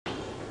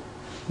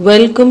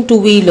Welcome to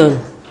We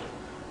Learn.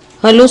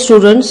 Hello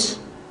students,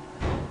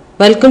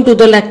 welcome to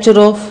the lecture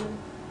of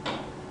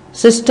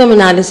System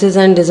Analysis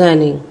and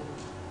Designing.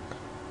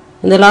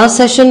 In the last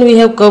session we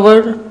have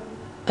covered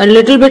a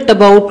little bit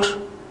about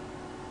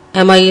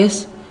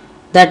MIS,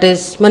 that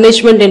is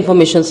Management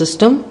Information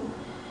System.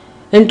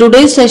 In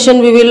today's session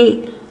we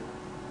will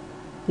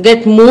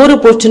get more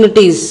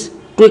opportunities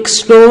to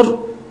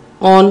explore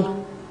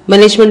on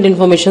Management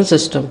Information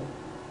System.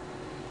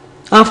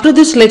 After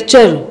this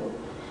lecture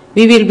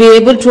we will be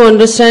able to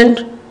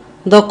understand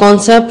the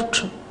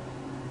concept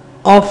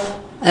of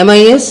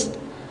MIS,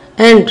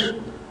 and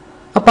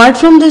apart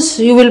from this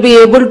you will be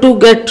able to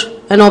get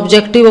an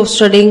objective of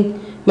studying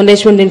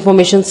Management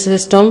Information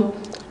System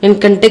in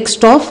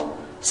context of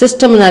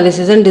System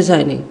Analysis and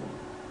Designing.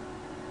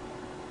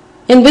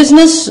 In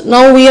business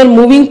now we are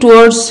moving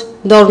towards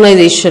the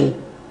organization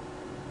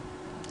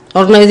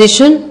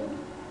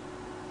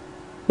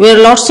where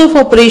lots of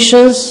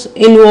operations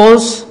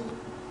involves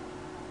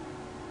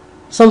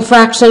some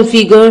facts and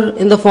figure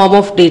in the form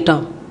of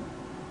data.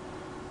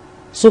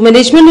 So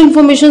Management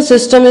Information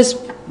System is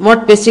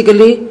what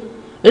basically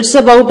it's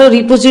about a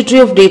repository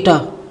of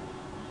data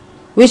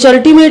which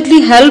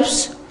ultimately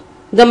helps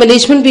the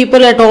management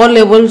people at all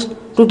levels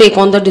to take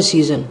on the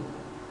decision.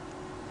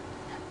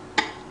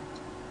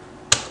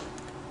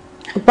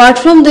 Apart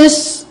from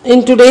this,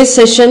 in today's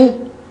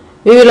session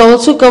we will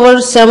also cover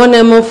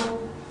 7M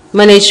of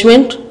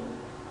management.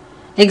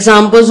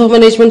 Examples of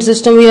management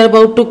system we are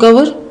about to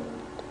cover.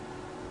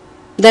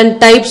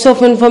 Then types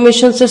of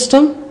information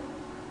system,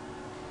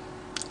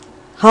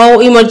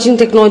 how emerging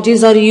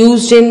technologies are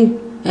used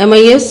in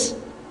MIS,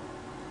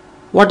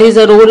 what is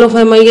the role of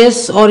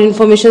MIS or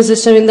information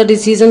system in the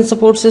decision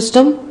support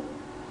system,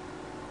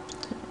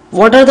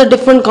 what are the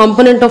different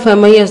components of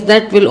MIS,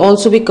 that will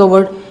also be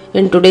covered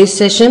in today's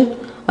session,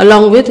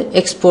 along with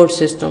expert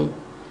system.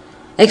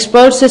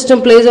 Expert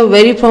system plays a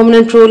very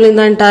prominent role in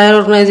the entire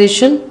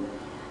organization.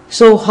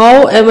 So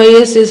how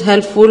MIS is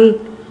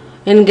helpful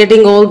in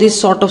getting all these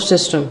sort of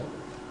system,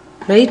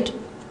 right?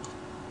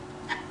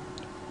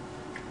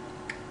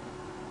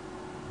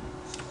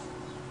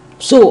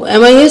 So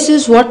MIS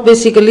is what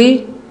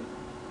basically,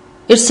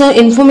 it's an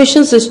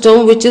information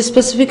system which is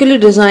specifically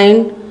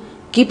designed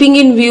keeping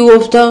in view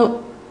of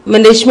the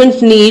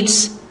management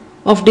needs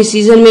of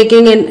decision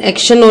making and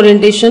action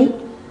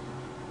orientation,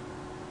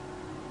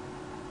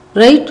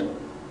 right?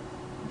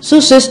 So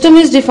system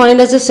is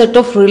defined as a set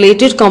of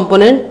related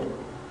component,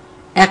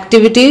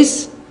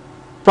 activities,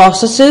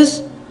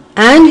 processes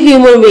and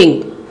human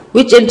being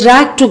which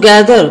interact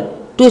together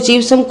to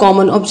achieve some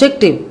common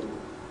objective.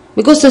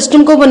 Because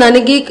system को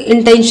बनाने की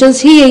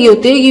intentions ही यही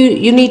होते हैं,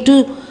 you need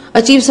to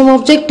achieve some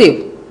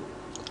objective,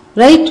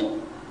 right?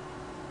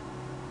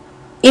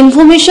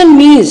 Information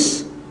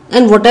means,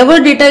 and whatever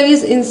data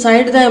is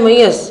inside the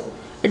MIS,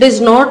 it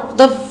is not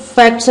the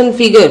facts and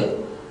figure,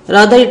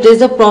 rather it is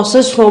the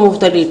processed form of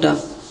the data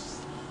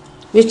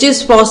which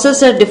is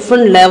processed at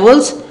different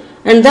levels,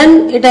 and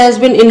then it has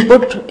been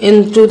input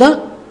into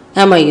the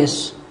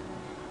MIS,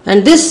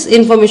 and this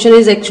information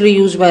is actually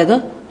used by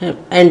the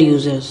end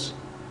users.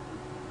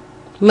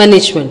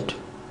 Management.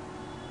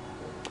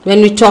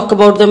 When we talk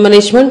about the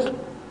management,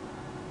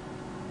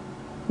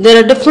 there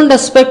are different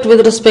aspects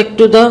with respect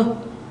to the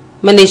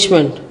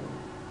management.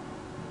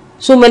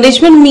 So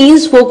management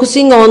means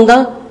focusing on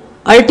the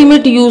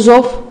ultimate use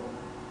of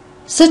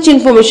such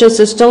information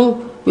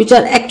system which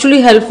are actually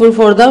helpful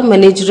for the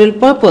managerial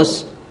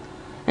purpose.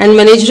 And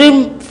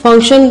managerial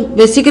function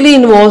basically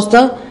involves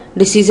the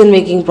decision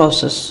making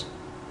process,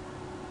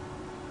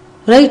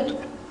 right?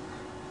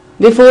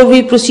 Before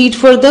we proceed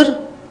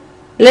further,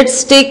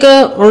 let's take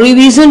a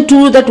revision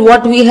tour that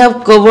what we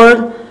have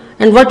covered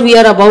and what we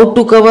are about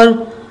to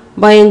cover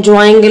by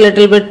enjoying a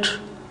little bit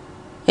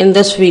in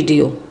this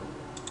video.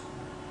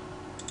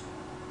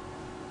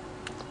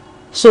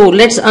 So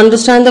let's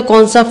understand the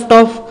concept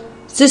of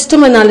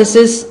system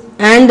analysis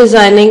and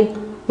designing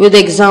with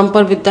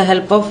example with the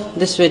help of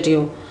this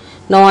video.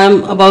 Now I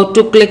am about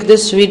to click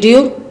this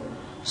video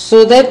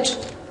so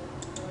that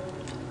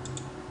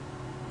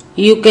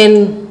you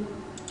can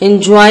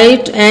enjoy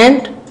it,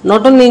 and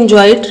not only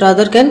enjoy it,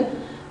 rather can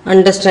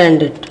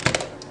understand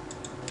it,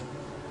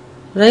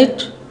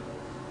 right?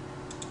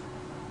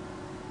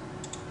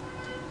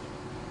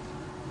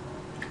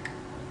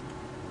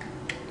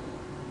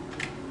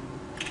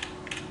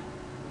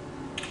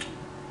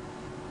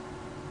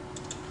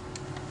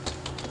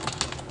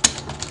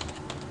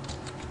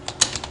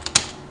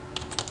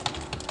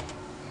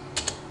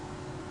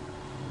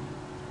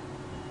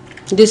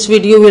 This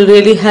video will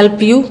really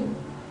help you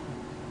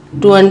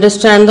to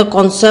understand the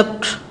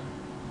concept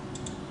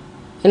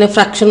in a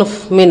fraction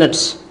of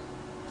minutes.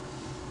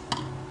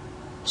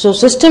 So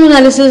system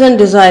analysis and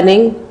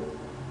designing,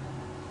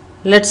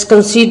 let's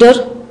consider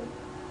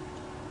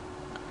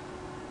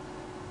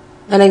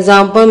an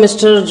example.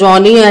 Mr.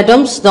 Johnny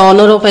Adams, the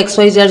owner of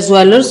XYZ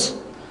Jewelers.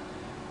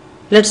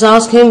 Let's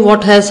ask him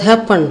what has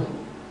happened.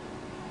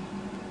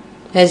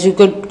 As you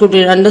could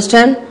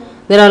understand,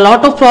 there are a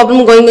lot of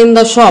problems going in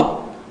the shop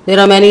There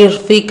are many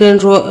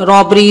frequent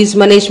robberies,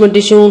 management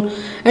issues,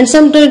 and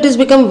sometimes it has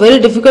become very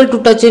difficult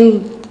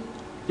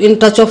to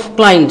touch of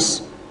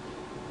clients.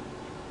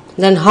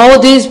 Then how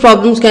these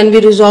problems can be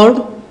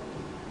resolved?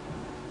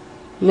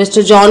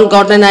 Mr. John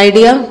got an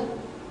idea.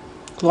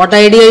 What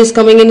idea is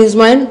coming in his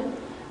mind?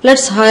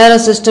 Let's hire a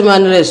system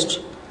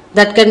analyst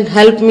that can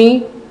help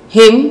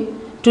him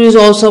to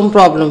resolve some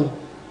problem.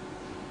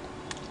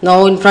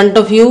 Now in front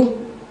of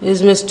you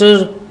is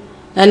Mr.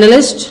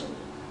 Analyst.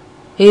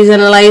 He is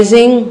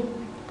analyzing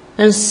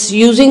and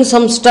using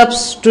some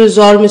steps to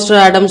resolve Mr.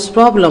 Adams'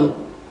 problem.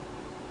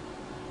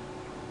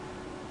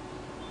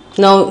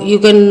 Now you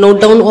can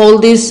note down all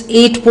these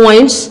 8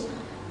 points: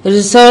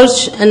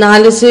 research,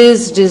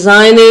 analysis,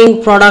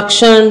 designing,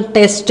 production,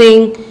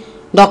 testing,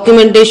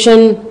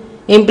 documentation,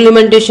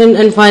 implementation,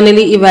 and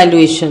finally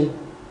evaluation.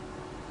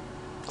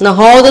 Now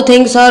how the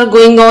things are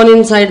going on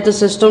inside the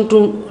system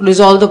to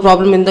resolve the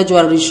problem in the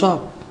jewelry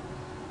shop.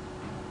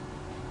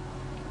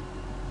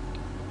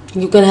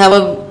 You can have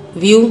a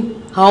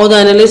view how the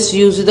analyst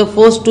uses the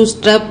first 2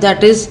 steps,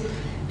 that is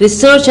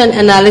research and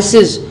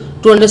analysis,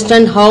 to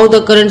understand how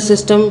the current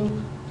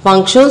system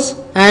functions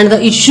and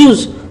the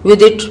issues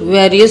with it,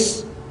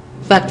 various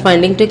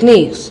fact-finding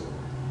techniques.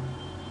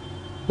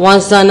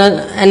 Once the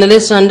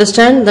analyst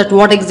understands that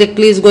what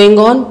exactly is going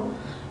on,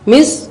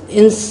 means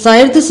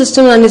inside the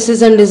system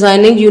analysis and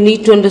designing, you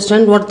need to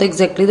understand what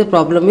exactly the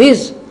problem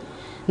is.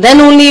 Then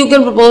only you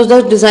can propose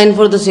the design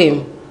for the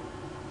same.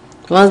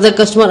 Once the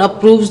customer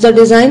approves the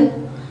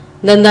design,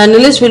 then the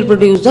analyst will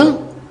produce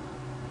the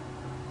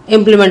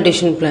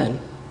implementation plan.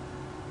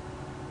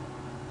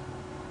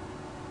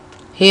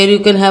 Here you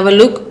can have a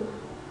look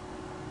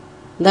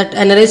that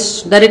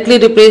analyst directly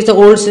replace the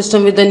old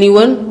system with the new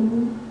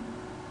one.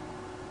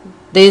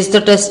 There is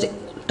the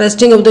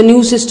testing of the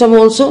new system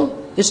also.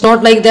 It's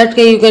not like that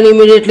you can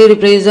immediately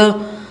replace the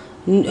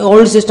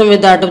old system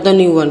with that of the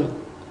new one.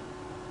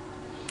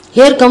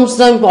 Here comes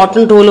the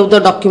important role of the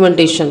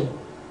documentation.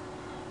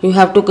 You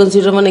have to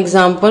consider one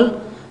example,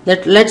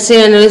 that let's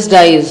say analyst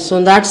dies. So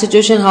in that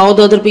situation, how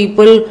the other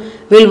people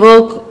will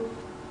work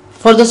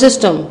for the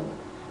system.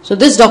 So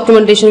this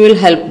documentation will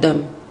help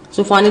them.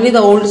 So finally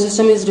the old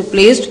system is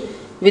replaced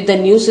with the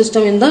new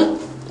system in the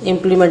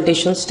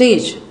implementation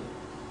stage.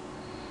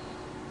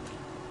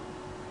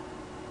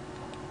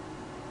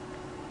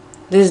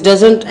 This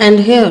doesn't end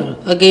here.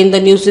 Again,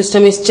 the new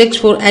system is checked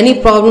for any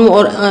problem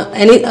or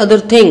any other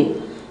thing.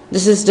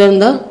 This is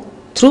done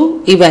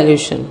through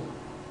evaluation.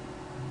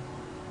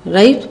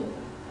 Right?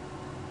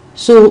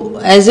 So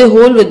as a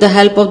whole, with the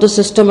help of the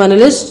system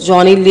analyst,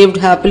 Johnny lived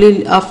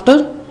happily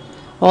after.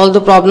 All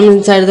the problems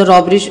inside the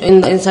robbery,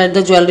 inside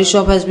the jewelry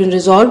shop has been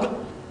resolved.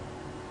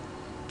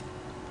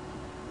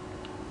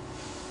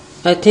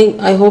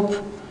 I hope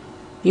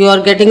you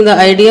are getting the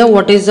idea.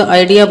 What is the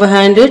idea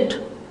behind it?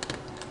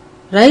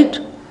 Right?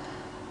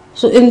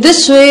 So in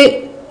this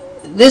way,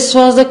 this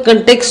was the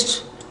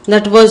context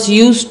that was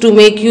used to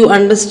make you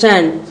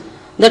understand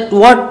that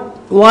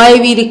why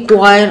we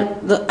require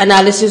the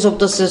analysis of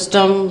the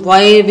system,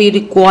 why we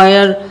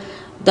require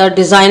the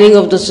designing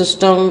of the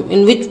system,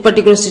 in which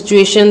particular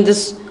situation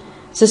this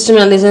system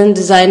analysis and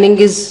designing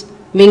is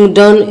being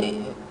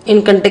done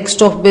in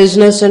context of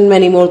business, and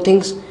many more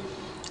things.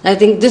 I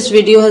think this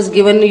video has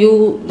given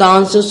you the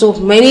answers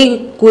of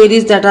many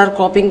queries that are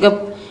cropping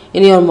up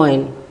in your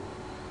mind.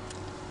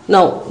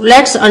 Now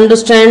let's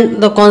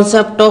understand the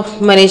concept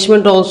of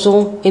management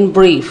also in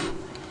brief.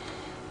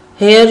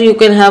 Here you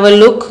can have a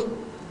look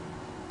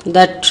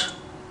that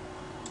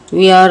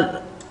we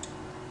are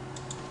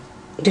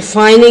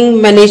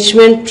defining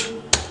management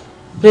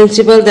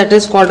principle, that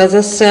is called as a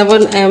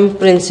 7M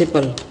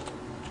principle.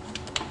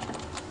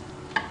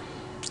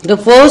 The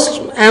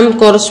first M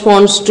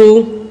corresponds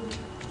to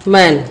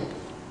man,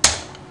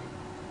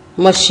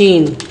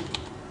 machine,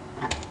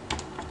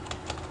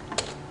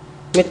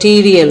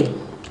 material,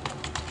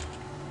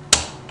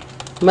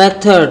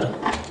 method,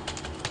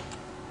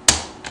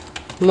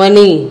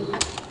 money,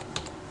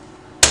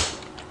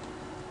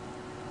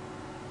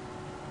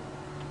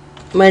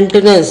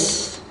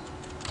 maintenance,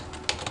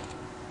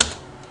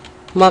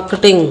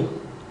 marketing.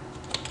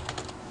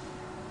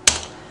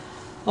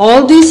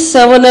 All these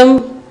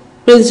 7M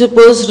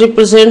principles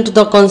represent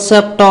the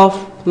concept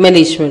of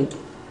management.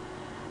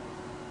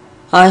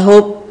 I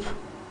hope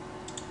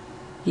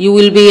you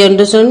will be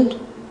understand.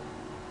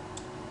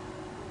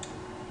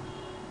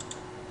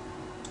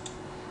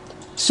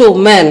 So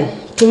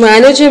to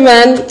manage a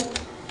man,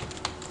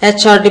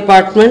 HR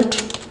department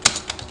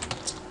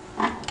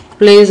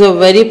plays a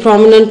very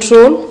prominent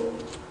role.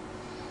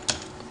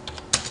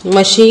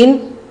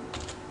 Machine,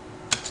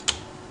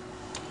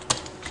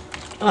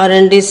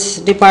 R&D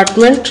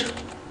department,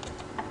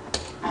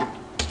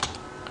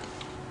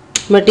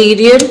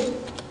 material,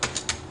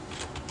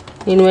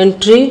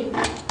 inventory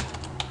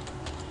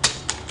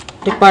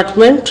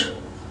department,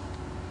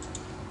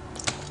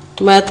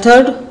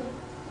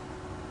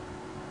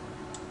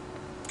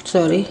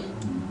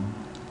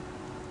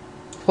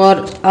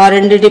 for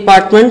R&D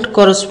department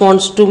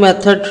corresponds to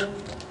method,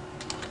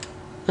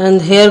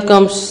 and here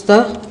comes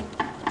the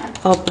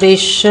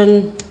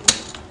operation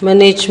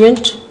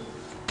management.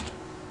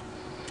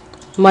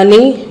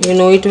 Money, you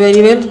know it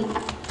very well.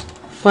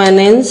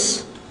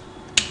 Finance,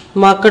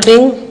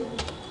 marketing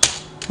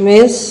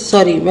means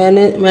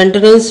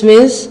maintenance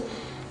means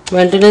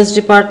maintenance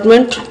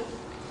department,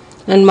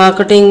 and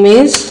marketing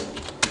means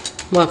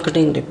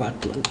marketing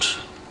department.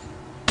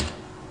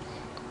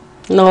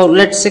 Now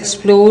let's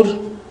explore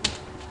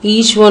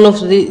each one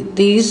of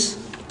these.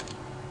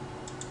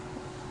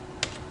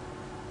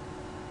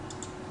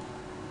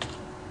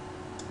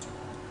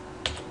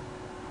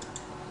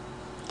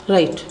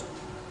 Right.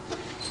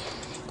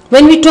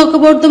 When we talk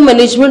about the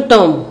management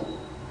term,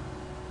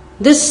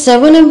 this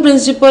 7M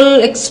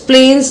principle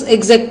explains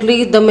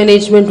exactly the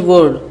management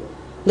word,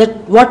 that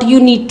what you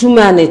need to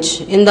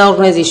manage in the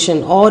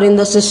organization or in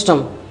the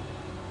system,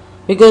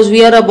 because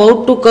we are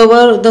about to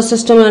cover the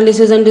system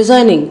analysis and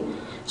designing.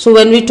 So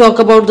when we talk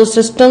about the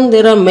system,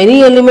 there are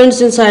many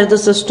elements inside the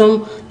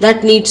system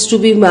that needs to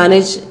be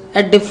managed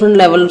at different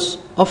levels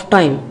of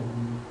time,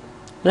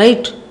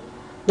 right?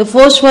 The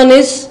first one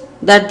is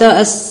that the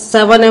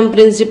 7M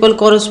principle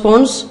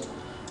corresponds,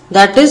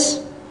 that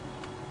is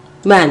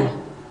man.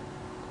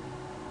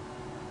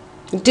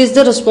 It is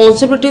the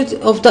responsibility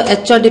of the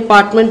HR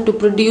department to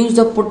produce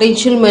the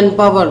potential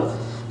manpower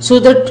so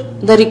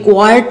that the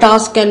required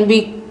task can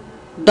be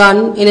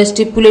done in a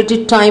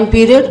stipulated time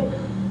period,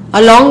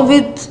 along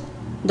with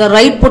the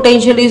right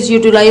potential is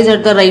utilized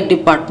at the right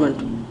department.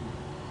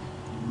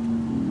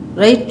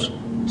 Right?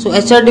 So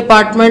HR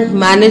department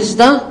manage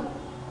the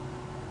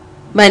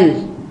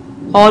men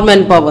or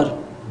manpower.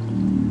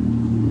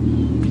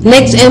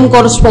 Next M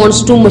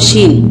corresponds to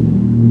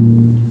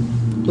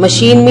machine.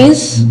 Machine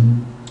means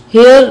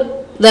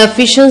here the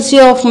efficiency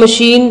of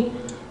machine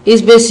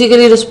is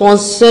basically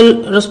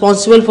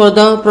responsible for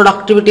the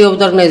productivity of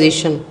the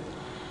organization.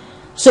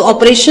 So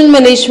operation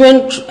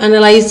management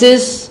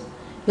analyzes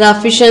the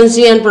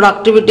efficiency and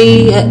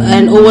productivity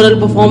and overall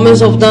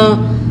performance of the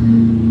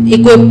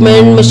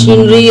equipment,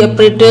 machinery,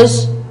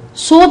 apparatus,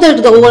 so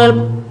that the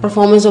overall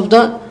performance of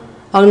the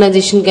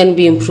organization can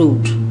be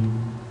improved.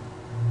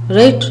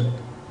 Right?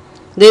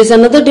 There is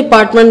another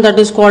department that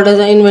is called as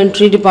the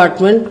inventory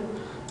department.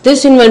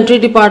 This inventory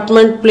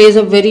department plays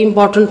a very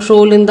important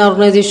role in the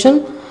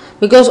organization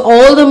because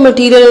all the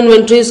material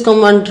inventories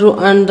come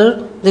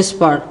under this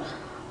part.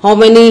 How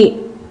many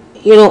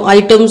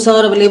items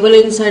are available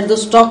inside the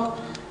stock,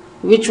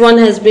 which one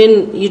has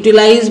been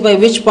utilized by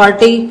which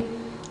party,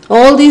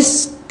 all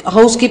this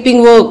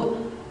housekeeping work,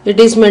 it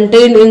is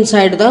maintained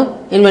inside the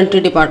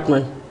inventory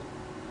department.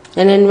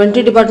 And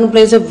inventory department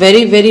plays a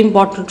very, very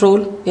important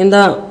role in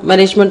the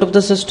management of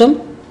the system.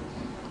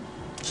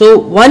 So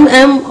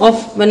 1M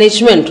of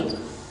management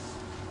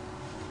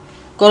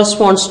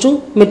corresponds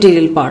to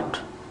material part.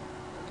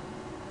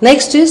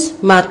 Next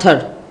is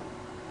method.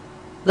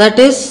 That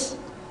is,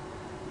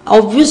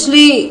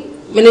 obviously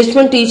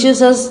management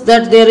teaches us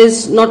that there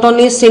is not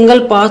only a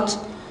single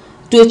path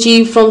to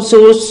achieve from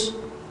source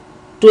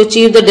to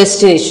achieve the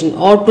destination,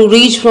 or to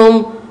reach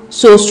from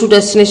source to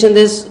destination.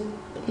 There is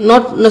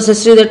not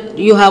necessary that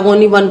you have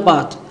only one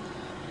path.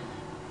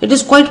 It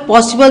is quite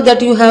possible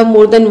that you have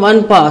more than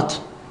one path.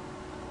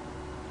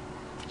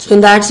 So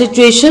in that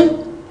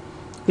situation,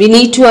 we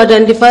need to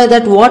identify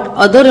that what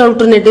other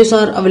alternatives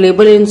are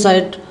available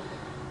inside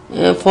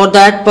for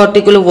that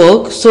particular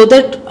work, so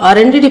that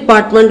R&D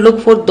department look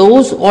for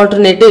those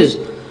alternatives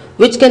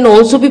which can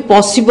also be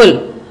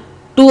possible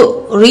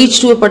to reach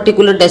to a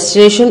particular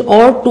destination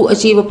or to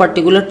achieve a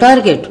particular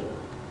target.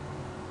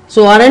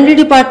 So R&D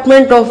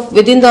department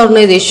within the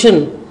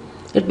organization,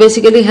 it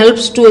basically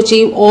helps to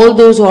achieve all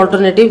those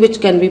alternatives which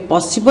can be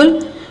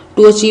possible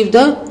to achieve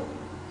the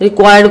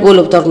required goal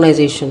of the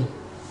organization.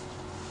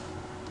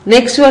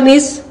 Next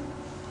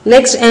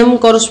M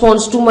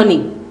corresponds to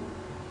money.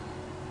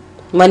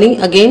 Money,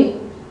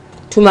 again,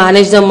 to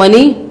manage the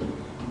money,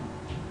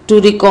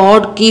 to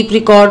keep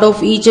record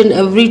of each and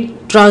every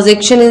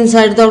transaction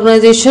inside the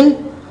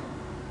organization.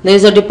 There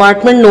is a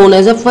department known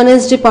as a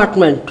finance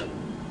department,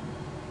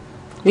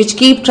 which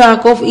keep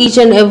track of each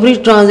and every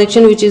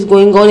transaction which is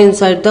going on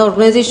inside the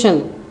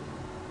organization.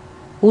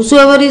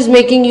 Whosoever is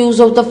making use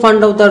of the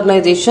fund of the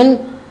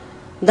organization,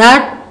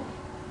 that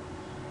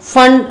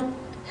fund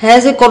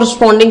has a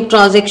corresponding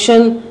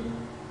transaction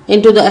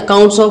into the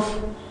accounts of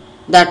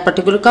that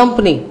particular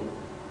company.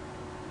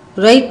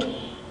 Right?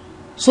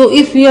 So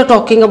if we are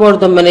talking about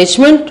the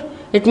management,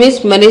 it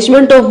means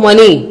management of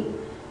money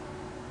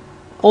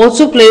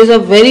also plays a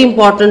very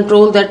important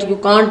role that you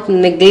can't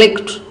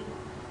neglect,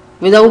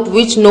 without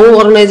which no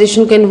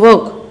organization can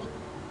work.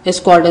 It's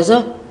called as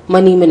a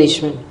money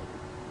management.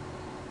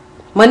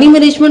 Money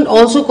management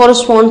also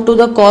corresponds to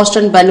the cost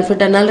and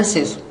benefit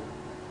analysis,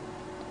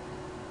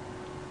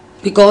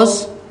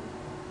 because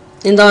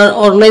in the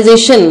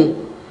organization,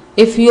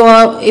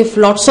 if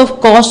lots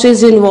of cost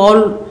is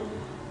involved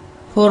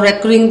for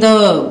recurring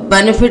the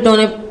benefit on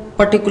a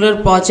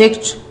particular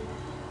project,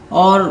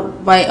 or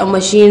by a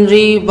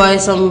machinery, by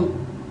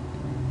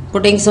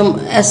putting some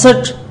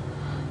asset,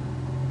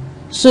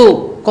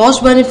 so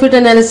cost benefit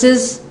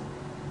analysis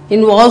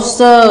involves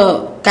the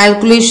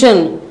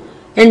calculation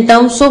in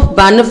terms of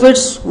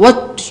benefits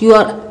what you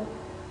are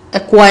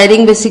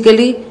acquiring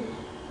basically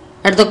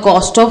at the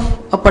cost of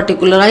a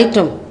particular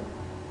item,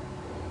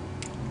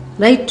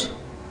 right?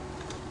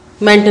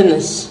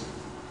 Maintenance,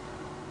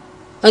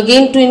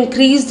 again to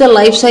increase the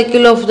life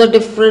cycle of the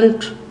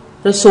different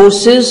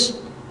resources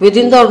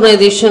within the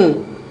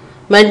organization.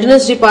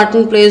 Maintenance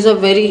department plays a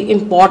very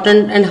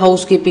important and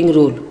housekeeping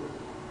role.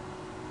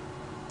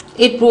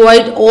 It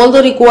provides all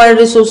the required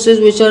resources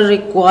which are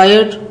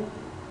required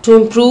to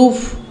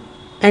improve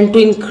and to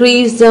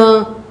increase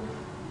the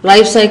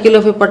life cycle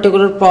of a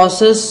particular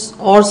process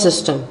or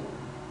system,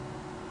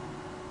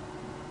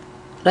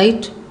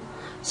 right?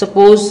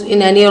 Suppose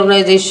in any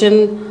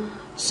organization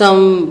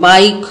some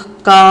bike,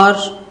 car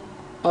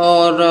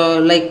or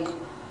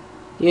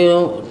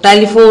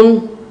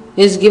telephone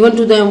is given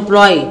to the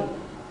employee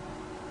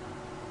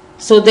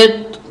so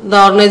that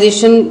the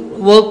organization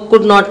work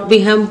could not be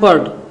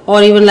hampered,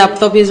 or even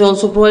laptop is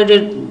also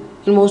provided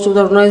in most of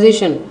the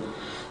organization.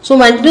 So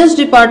maintenance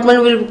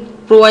department will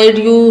provide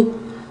you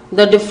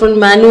the different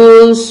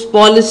manuals,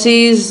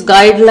 policies,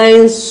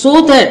 guidelines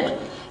so that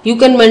you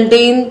can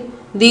maintain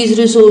these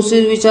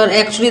resources which are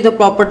actually the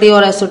property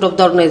or asset of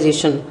the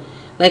organization,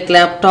 like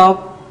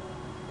laptop,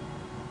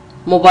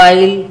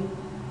 mobile,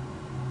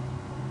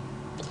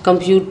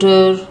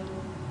 computer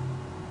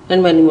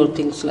and many more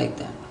things like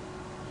that,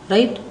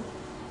 right?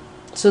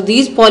 So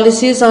these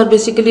policies are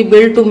basically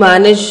built to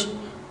manage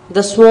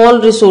the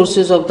small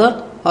resources of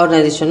the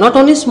organization. Not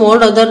only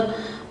small, other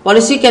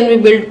policy can be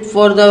built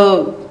for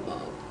the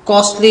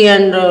costly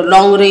and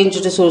long range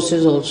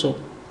resources also.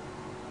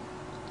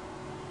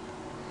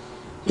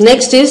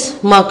 Next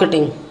is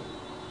marketing.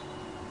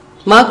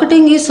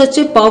 Marketing is such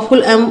a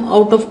powerful M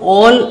out of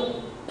all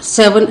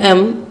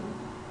 7M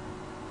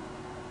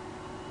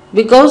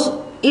because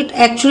it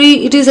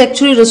is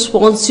actually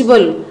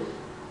responsible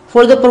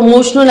for the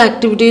promotional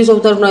activities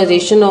of the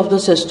organization of the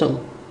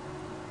system.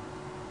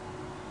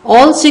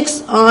 All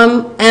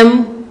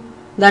 6M,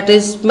 that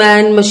is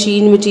man,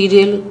 machine,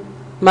 material,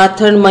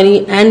 method,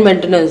 money and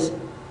maintenance,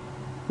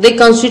 they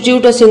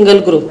constitute a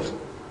single group.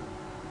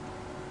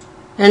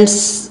 And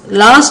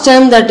last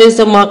M, that is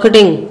the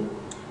marketing,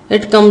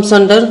 it comes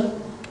under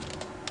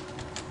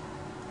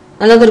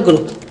another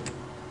group.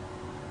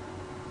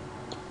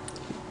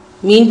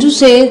 Mean to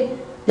say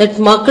that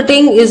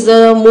marketing is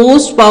the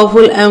most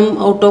powerful M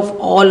out of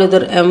all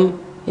other M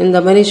in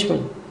the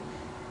management,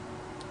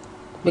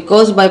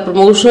 because by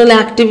promotional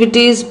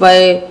activities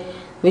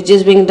which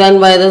is being done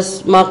by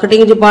the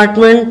marketing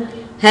department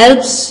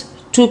helps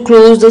to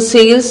close the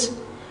sales,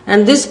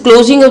 and this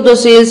closing of the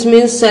sales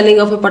means selling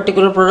of a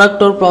particular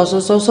product or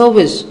process or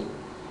service,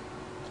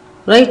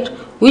 right,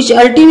 which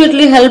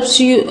ultimately helps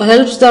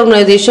the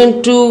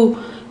organization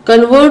to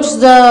convert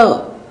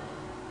the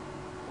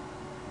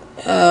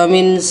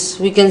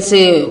we can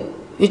say,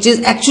 which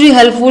is actually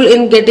helpful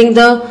in getting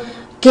the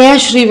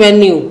cash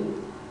revenue,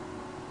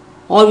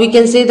 or we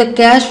can say the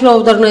cash flow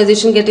of the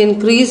organization get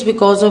increased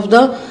because of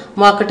the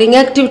marketing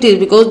activities,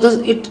 because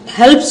it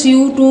helps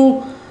you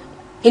to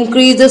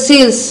increase the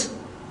sales,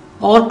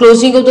 or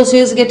closing of the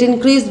sales get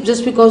increased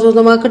just because of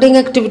the marketing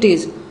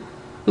activities.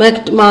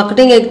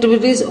 Marketing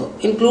activities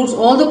includes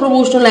all the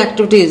promotional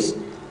activities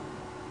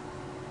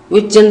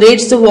which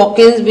generates the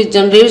walk-ins, which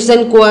generates the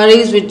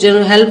inquiries, which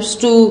helps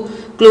to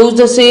close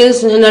the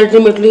sales, and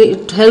ultimately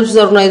it helps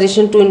the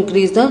organization to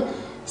increase the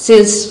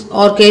sales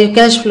or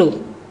cash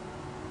flow,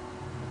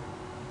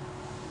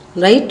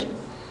 right?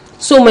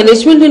 So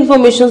management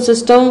information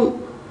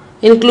system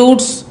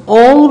includes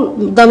all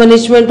the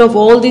management of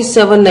all these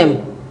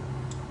 7M,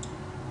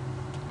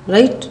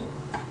 right?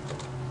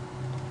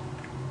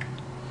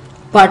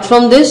 Apart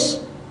from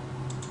this,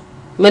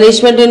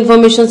 management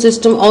information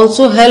system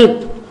also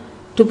help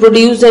to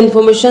produce the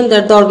information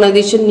that the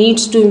organization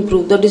needs to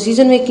improve the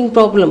decision making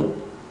problem.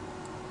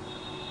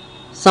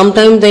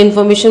 Sometimes the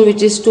information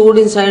which is stored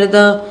inside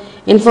the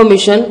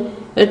information,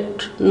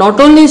 it not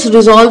only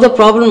resolves the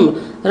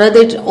problem, rather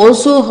it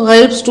also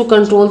helps to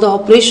control the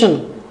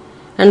operation,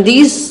 and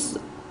these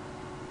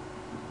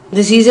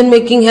decision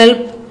making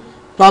help,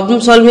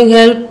 problem solving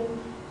help,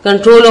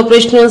 control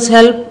operationals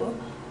help,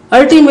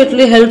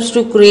 ultimately helps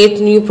to create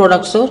new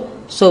products or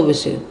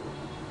services.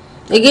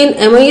 Again,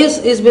 MIS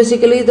is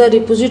basically the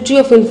repository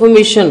of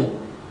information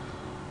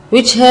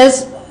which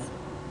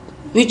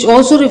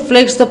also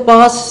reflects the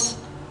past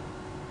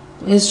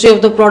history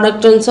of the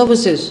product and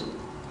services.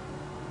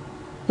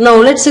 Now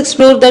let's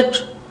explore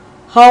that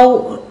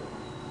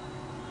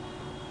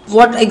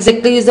what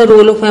exactly is the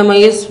role of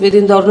MIS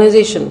within the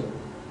organization.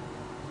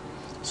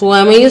 So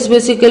MIS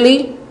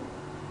basically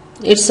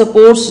it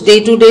supports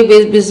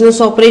day-to-day business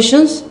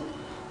operations.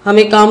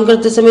 हमें काम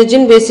करते समय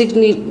जिन basic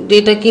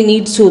data की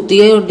needs होती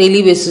है और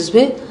daily basis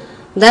पे,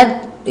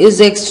 that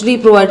is actually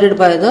provided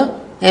by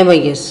the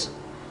MIS.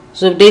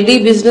 So daily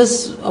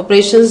business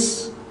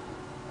operations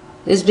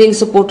is being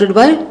supported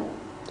by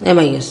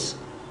MIS.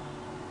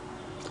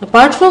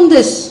 Apart from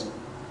this,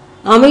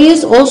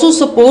 MIS also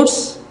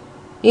supports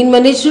in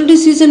managerial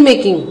decision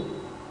making.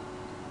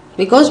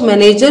 because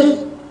manager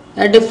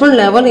at different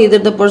level, either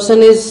the person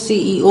is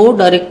CEO,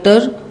 director,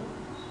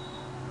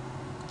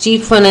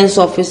 chief finance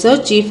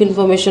officer, chief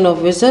information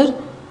officer,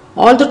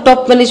 all the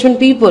top management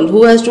people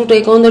who has to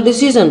take on the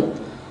decision.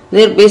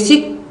 Their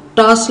basic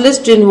task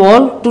list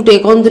involved to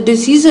take on the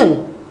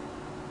decision.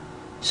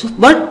 So,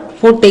 but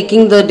for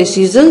taking the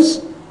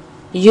decisions,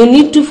 you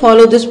need to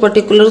follow this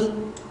particular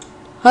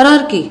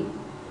hierarchy.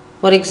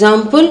 For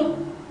example,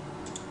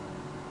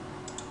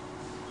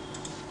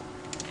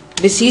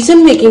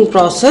 decision making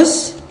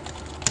process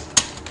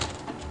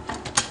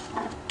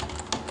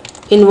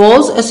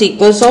involves a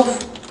sequence of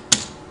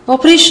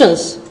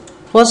operations.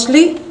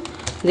 Firstly,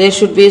 there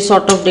should be a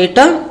sort of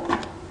data.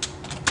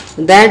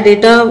 That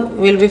data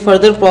will be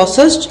further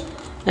processed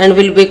and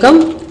will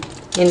become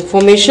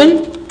information.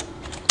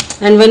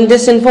 And when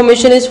this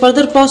information is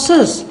further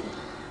processed,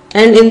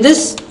 and in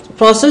this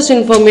process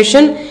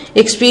information,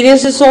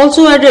 experience is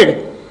also added,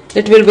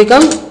 it will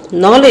become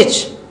knowledge.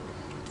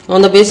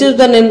 On the basis of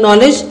the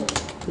knowledge,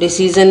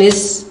 decision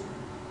is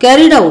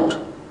carried out.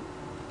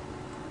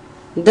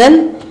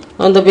 Then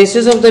on the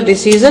basis of the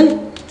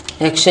decision,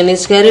 action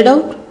is carried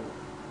out.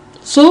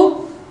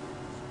 So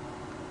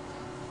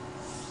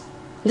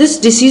this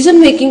decision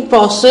making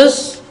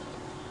process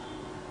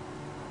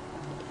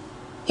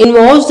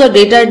involves the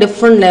data at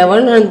different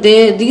level, and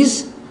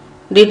these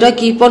data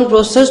keep on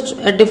processed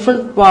at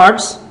different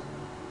parts,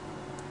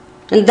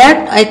 and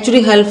that is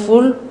actually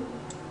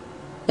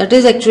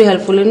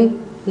helpful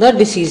in the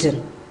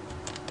decision,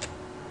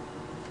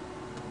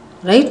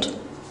 right?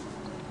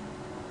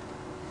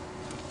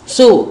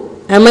 So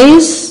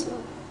MIS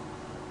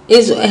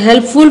is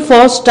helpful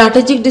for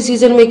strategic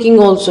decision making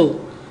also.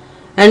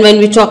 And when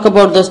we talk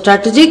about the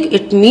strategic,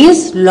 it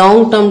means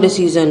long term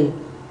decision.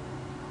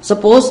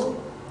 Suppose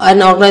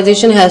an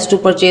organization has to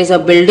purchase a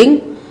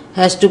building,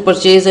 has to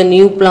purchase a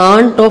new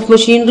plant of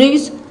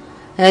machineries,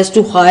 has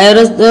to hire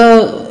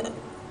the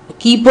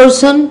key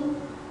person,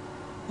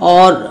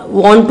 or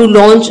want to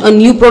launch a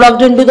new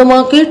product into the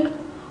market.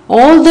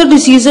 All the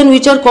decisions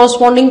which are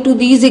corresponding to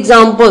these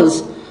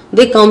examples,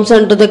 they comes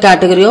under the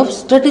category of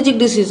strategic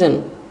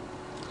decision.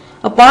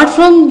 Apart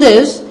from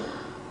this,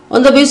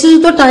 on the basis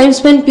of the time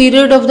span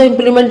period of the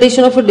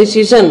implementation of a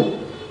decision,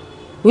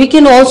 we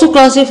can also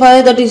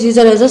classify the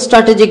decision as a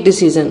strategic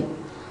decision.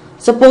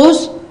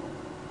 Suppose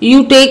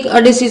you take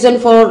a decision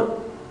for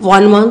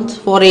 1 month,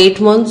 for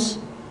 8 months,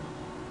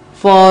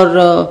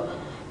 for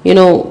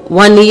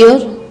 1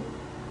 year,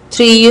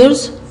 3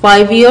 years,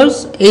 5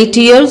 years, 8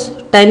 years,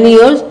 10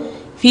 years,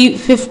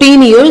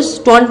 15 years,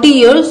 20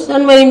 years,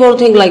 and many more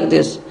things like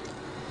this.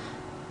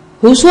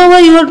 Whosoever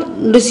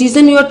your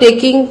decision you are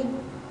taking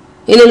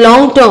in a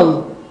long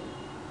term,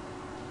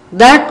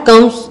 that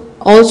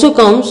also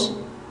comes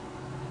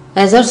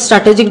as a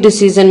strategic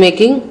decision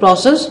making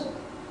process,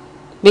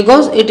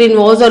 because it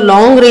involves a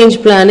long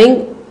range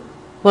planning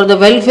for the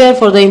welfare,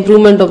 for the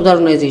improvement of the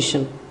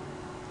organization.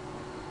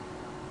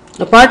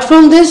 Apart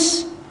from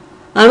this,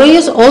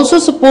 MIS also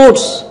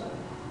supports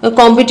a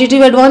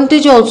competitive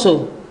advantage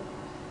also.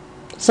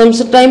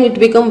 Sometimes it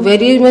becomes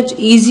very much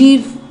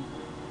easy.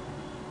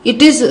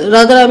 It is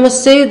rather, I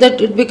must say, that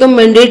it becomes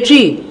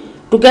mandatory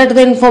to get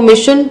the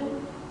information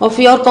of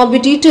your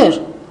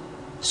competitor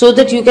so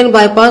that you can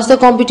bypass the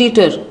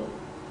competitor.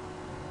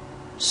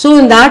 So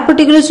in that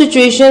particular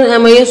situation,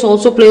 MIS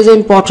also plays an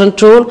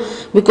important role,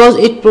 because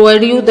it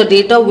provides you the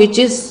data which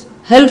is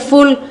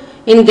helpful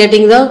in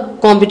getting the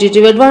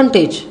competitive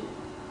advantage.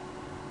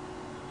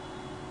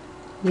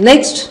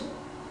 Next,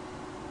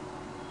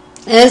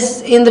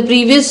 as in the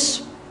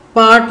previous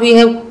part we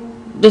have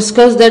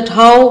discussed that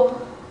how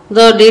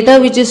the data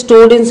which is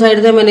stored inside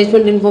the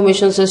management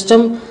information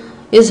system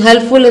is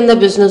helpful in the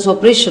business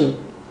operation.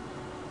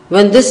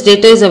 When this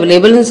data is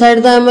available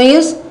inside the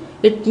MIS,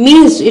 it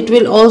means it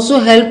will also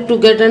help to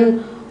get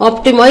an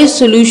optimized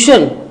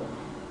solution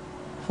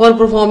for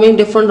performing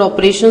different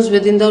operations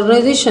within the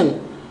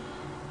organization.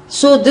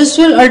 So this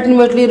will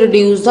ultimately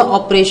reduce the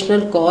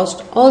operational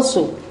cost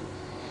also,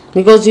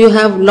 because you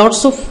have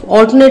lots of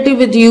alternative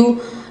with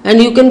you,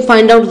 and you can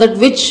find out that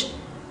which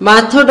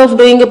method of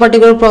doing a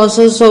particular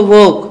process or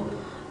work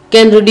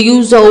can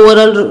reduce the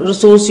overall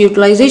resource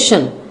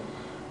utilization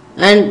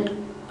and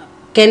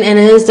can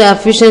enhance the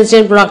efficiency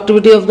and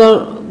productivity of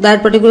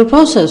that particular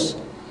process.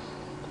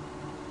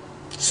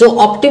 So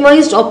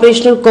optimized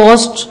operational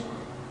cost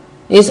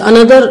is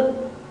another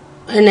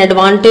an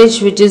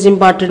advantage which is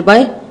imparted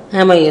by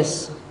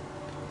MIS.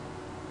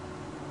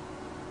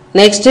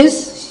 Next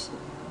is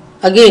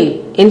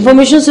again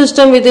information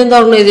system within the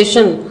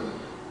organization,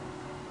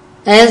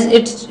 as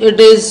it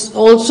is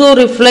also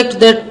reflect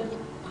that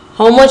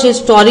how much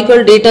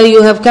historical data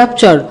you have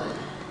captured.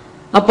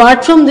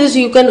 Apart from this,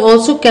 you can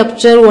also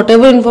capture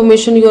whatever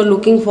information you are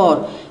looking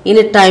for in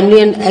a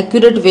timely and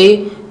accurate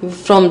way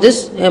from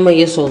this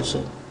MIS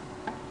also,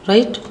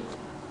 right?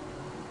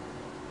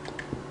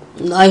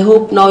 I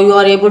hope now you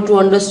are able to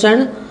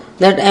understand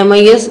that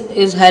MIS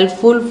is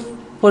helpful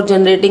for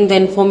generating the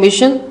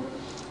information,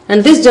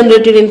 and this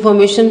generated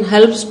information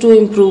helps to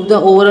improve the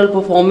overall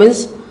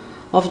performance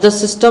of the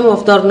system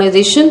of the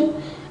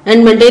organization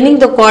and maintaining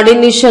the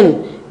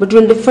coordination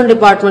between different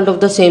departments of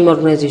the same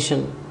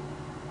organization.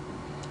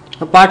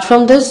 Apart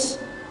from this,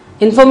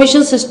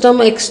 information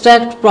system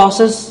extract,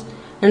 process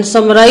and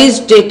summarize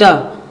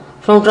data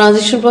from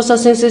transaction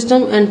processing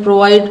system and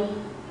provide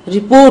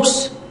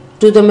reports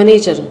to the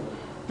manager,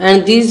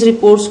 and these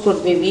reports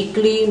could be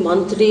weekly,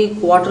 monthly,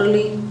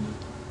 quarterly,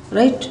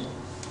 right?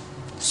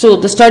 So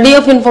the study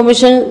of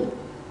information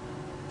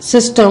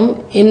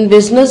system in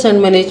business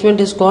and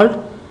management is called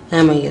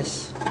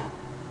MIS.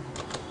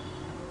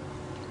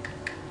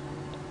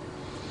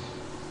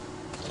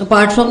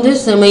 Apart from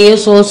this,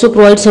 MIS also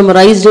provides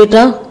summarized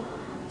data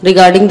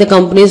regarding the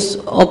company's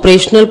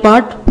operational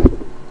part.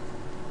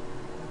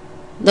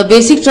 The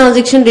basic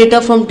transaction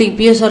data from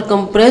TPS are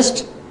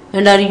compressed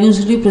and are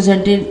usually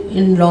presented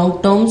in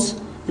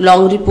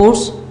long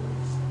reports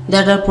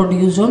that are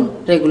produced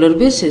on regular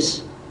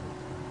basis.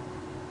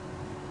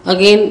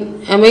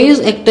 Again,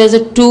 MIS acts as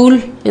a tool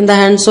in the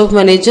hands of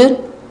manager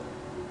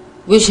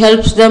which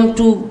helps them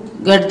to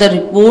get the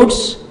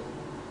reports,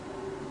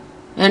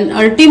 and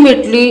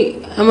ultimately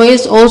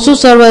MIS also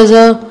serves as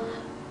a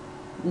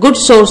good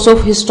source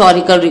of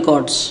historical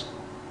records,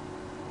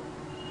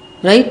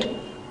 right?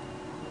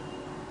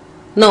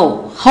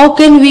 Now, how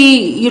can we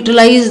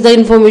utilize the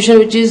information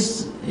which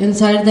is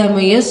inside the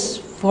MIS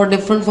for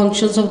different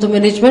functions of the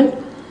management?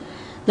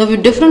 The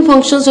different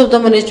functions of the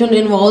management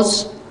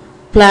involves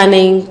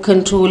planning,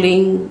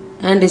 controlling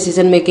and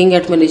decision making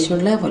at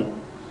management level.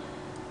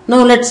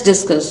 Now let's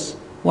discuss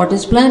what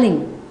is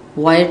planning,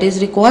 why it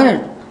is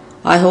required.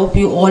 I hope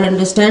you all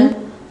understand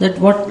that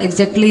what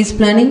exactly is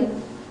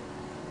planning.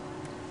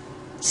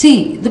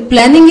 See, the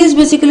planning is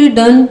basically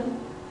done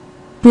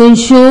to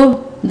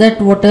ensure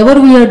that whatever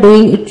we are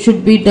doing, it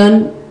should be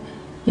done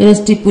in a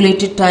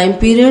stipulated time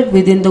period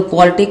within the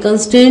quality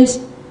constraints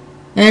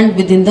and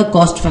within the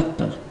cost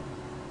factor.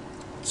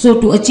 So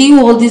to achieve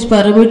all these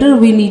parameters,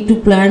 we need to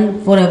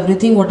plan for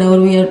everything whatever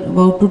we are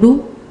about to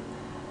do.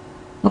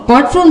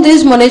 Apart from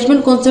this,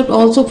 management concept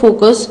also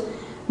focus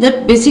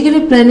that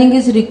basically planning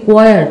is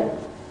required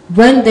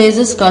when there is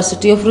a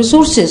scarcity of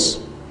resources.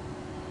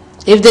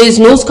 If there is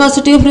no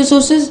scarcity of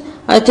resources,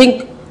 I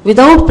think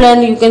without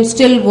plan you can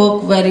still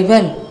work very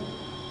well.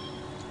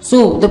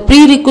 So the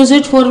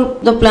prerequisite for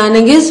the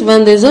planning is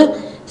when there is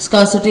a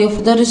scarcity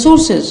of the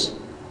resources.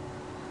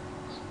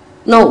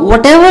 Now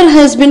whatever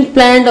has been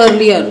planned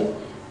earlier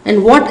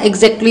and what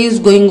exactly is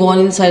going on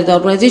inside the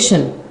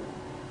organization,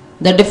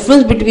 the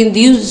difference between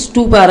these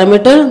two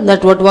parameters,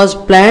 that what was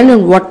planned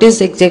and what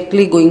is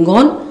exactly going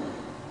on,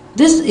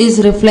 this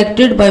is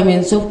reflected by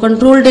means of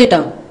control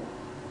data.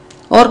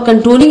 Or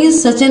controlling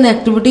is such an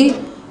activity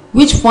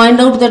which find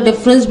out the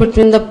difference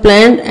between the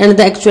planned and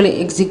the actual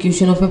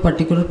execution of a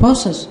particular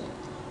process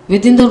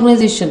within the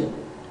organization,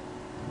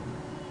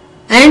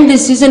 and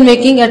decision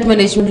making at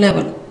management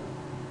level,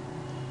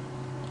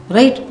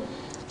 right?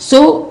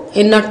 So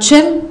in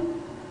nutshell,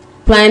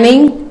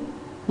 planning,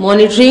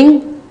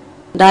 monitoring,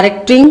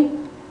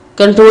 directing,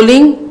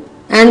 controlling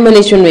and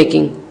management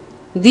making,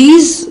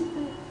 these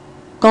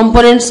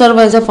components serve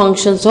as a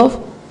functions of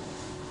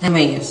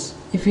MIS.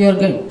 If you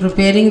are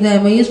preparing the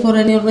MIS for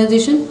any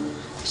organization,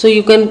 so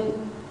you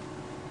can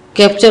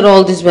capture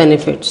all these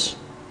benefits.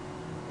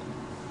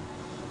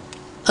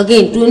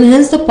 Again, to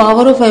enhance the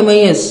power of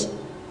MIS,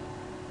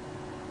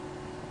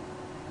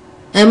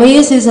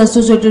 MIS is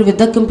associated with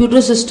the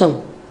computer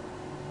system.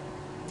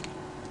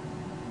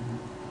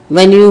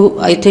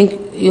 I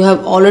think you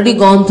have already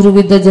gone through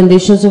with the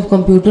generations of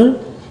computer.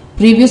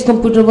 Previous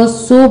computer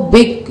was so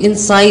big in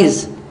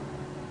size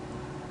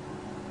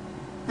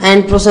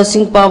and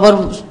processing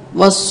power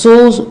was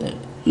so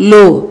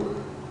low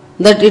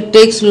that it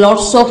takes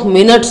lots of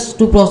minutes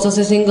to process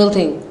a single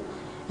thing,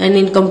 and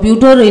in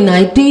computer, in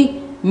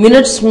IT,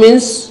 minutes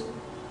means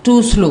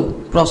too slow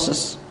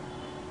process.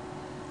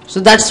 So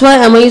that's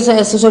why MIS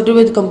is associated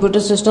with computer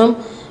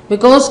system,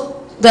 because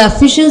the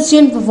efficiency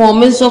and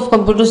performance of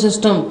computer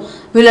system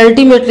will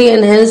ultimately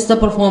enhance the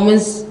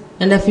performance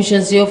and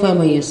efficiency of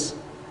MIS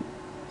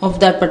of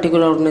that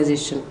particular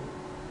organization.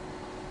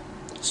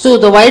 So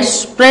the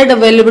widespread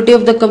availability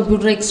of the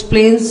computer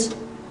explains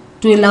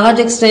to a large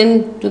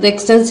extent to the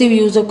extensive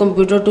use of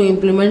computer to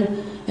implement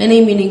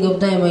any meaning of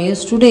the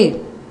MIS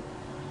today.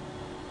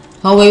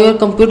 However,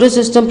 computer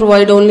system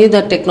provide only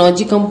the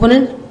technology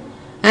component,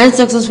 and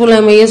successful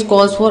MIS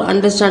calls for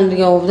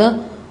understanding of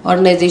the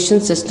organization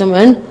system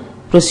and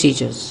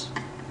procedures.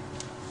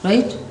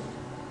 Right?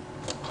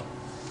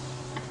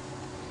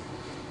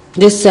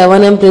 This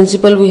 7M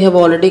principle we have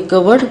already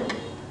covered.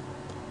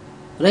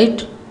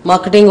 Right?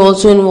 Marketing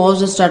also involves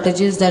the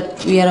strategies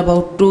that we are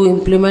about to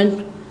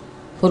implement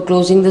for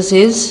closing the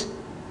sales,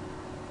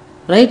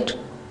 right?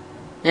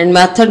 And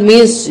method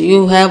means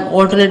you have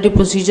alternative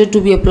procedure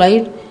to be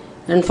applied,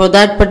 and for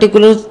that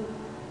particular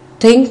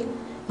thing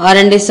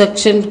R&D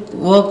section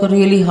work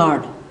really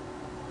hard,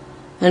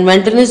 and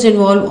maintenance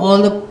involve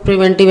all the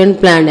preventive and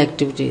planned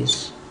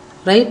activities,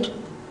 right?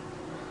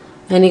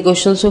 Any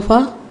questions so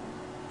far?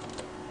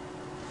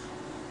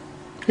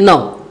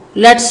 Now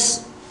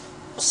let's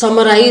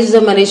summarize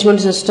the management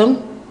system.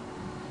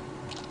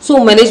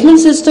 So management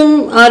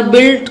system are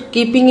built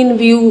keeping in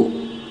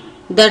view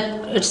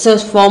that it's a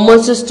formal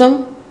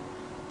system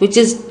which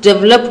is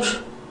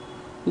developed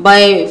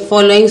by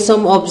following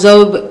some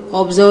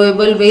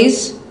observable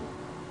ways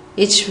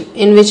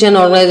in which an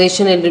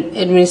organization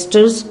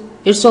administers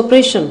its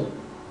operation.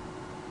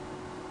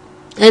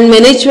 And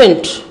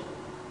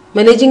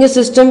managing a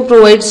system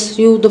provides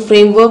you the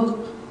framework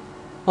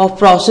of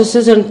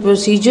processes and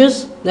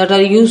procedures that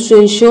are used to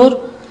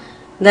ensure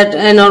that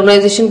an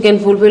organization can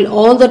fulfill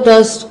all the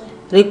tasks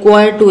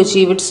required to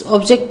achieve its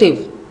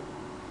objective.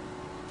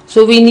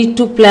 So we need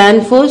to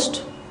plan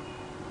first.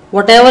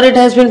 Whatever it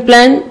has been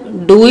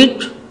planned, do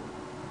it,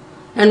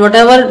 and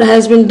whatever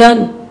has been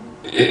done,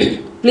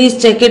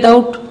 please check it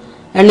out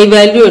and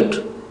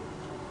evaluate.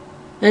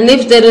 And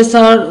if there is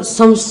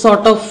some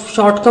sort of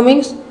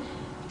shortcomings,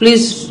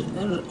 please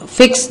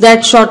fix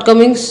that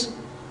shortcomings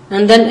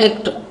and then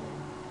act,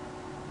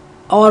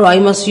 or I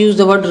must use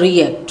the word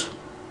react.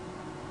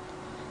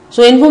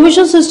 So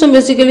information system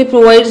basically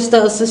provides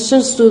the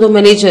assistance to the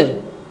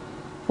manager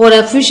for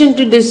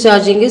efficiently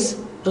discharging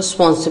his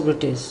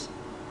responsibilities.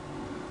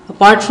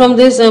 Apart from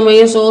this,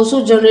 MIS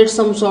also generates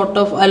some sort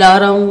of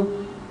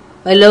alarm,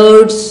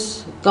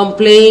 alerts,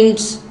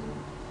 complaints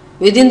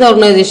within the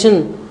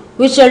organization,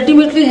 which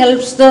ultimately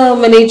helps the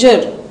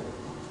manager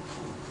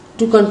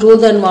to control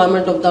the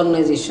environment of the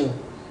organization.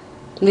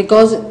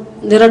 Because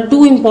there are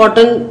two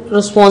important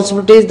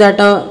responsibilities that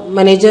a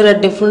manager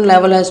at different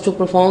level has to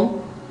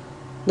perform.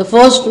 The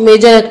first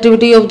major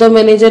activity of the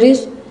manager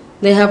is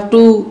they have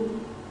to,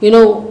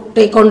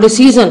 take on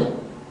decision.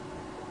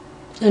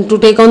 And to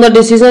take on the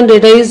decision,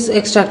 data is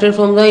extracted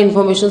from the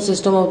information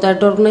system of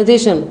that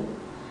organization.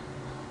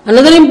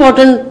 Another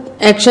important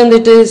action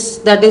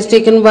that is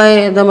taken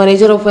by the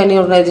manager of any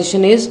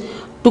organization is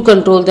to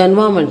control the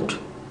environment.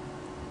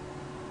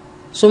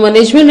 So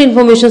management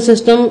information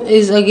system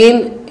is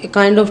again a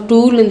kind of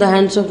tool in the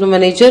hands of the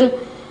manager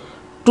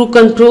to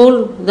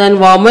control the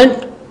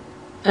environment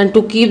and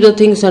to keep the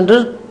things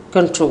under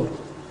control.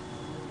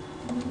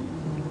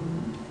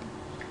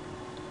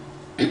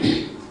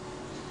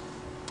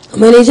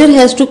 Manager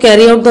has to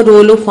carry out the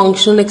role of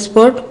functional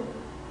expert.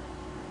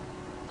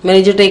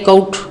 Manager take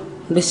out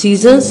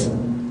decisions,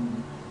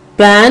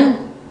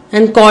 plan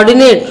and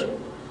coordinate,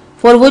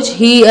 for which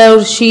he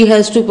or she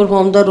has to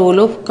perform the role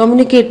of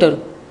communicator.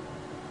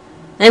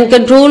 And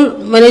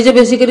manager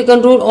basically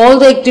control all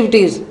the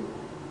activities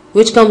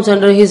which comes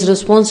under his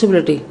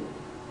responsibility.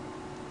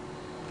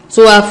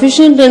 So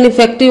efficient and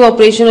effective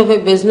operation of a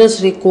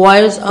business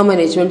requires a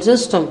management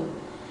system.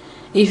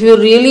 If you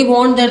really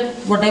want that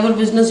whatever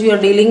business you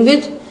are dealing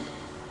with,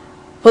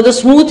 for the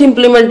smooth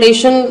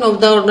implementation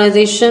of the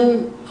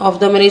organization of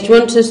the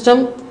management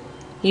system,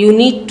 you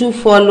need to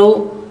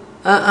follow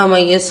a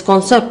MIS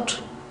concept,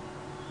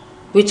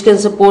 which can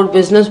support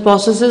business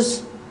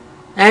processes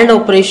and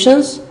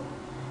operations,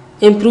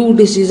 improve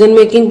decision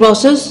making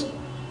process,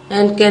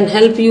 and can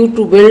help you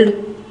to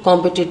build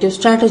competitive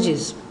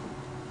strategies.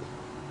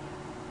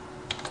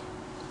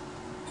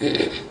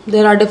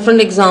 There are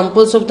different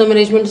examples of the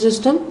management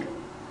system.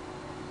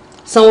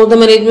 Some of the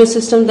management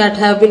systems that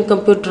have been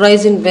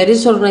computerized in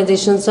various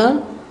organizations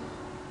are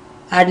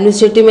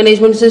administrative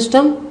management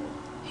system,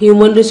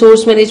 human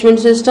resource management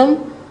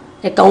system,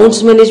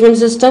 accounts management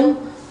system.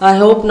 I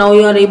hope now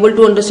you are able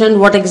to understand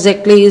what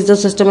exactly is the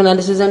system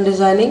analysis and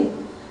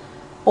designing.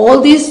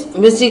 All these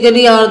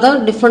basically are the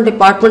different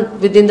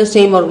departments within the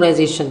same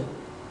organization.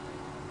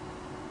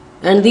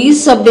 And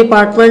these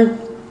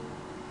sub-departments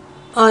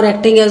are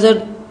acting as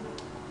a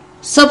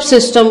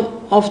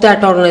subsystem of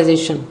that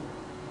organization.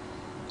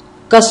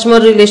 Customer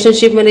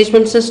relationship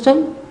management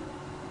system,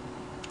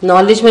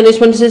 knowledge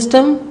management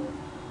system,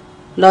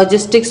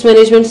 logistics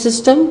management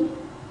system,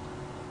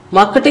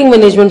 marketing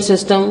management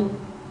system,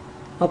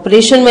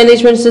 operation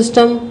management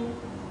system,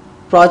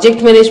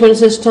 project management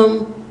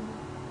system,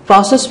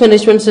 process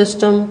management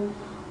system,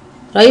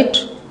 right?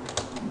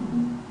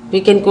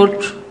 We can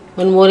quote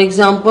one more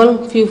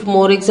example, few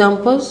more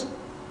examples.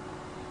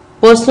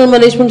 Personal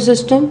management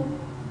system,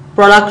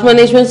 product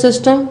management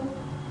system,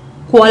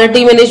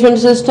 quality management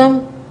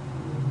system,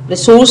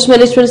 resource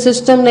management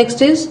system.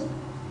 Next is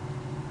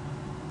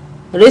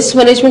risk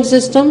management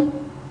system,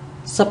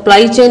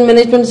 supply chain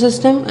management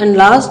system, and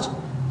last,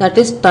 that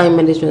is time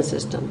management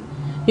system.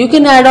 You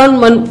can add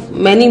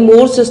on many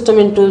more systems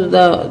into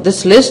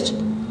this list.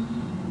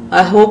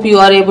 I hope you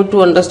are able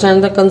to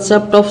understand the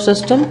concept of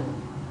system.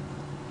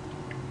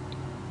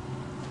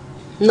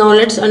 Now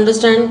let's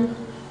understand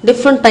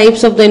different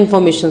types of the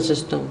information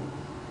system.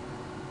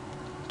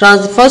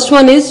 First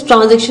one is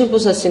transaction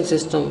processing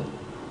system.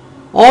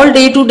 All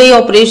day-to-day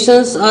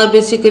operations are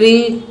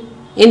basically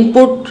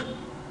input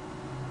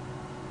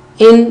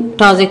in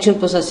transaction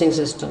processing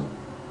system.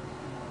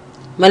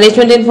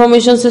 Management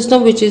information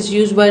system, which is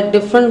used by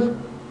different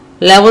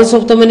levels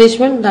of the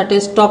management, that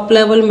is top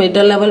level,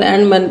 middle level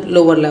and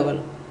lower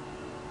level.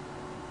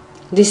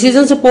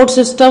 Decision support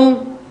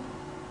system,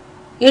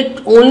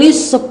 it only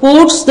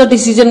supports the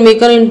decision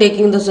maker in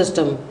taking the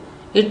system.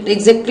 It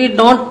exactly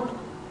not,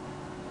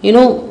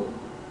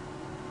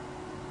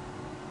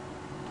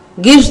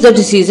 gives the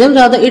decision,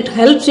 rather it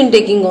helps in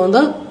taking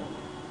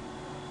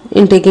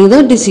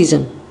the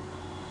decision.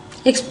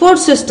 Expert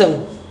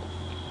system,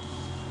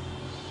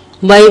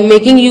 by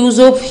making use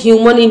of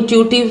human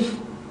intuitive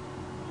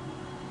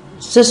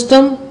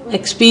system,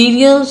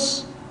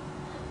 experience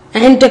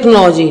and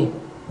technology,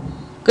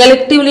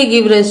 collectively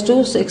give rise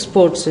to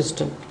expert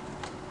system.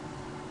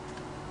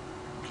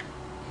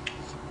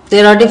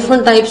 There are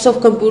different types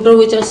of computer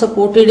which are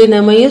supported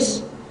in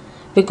MIS,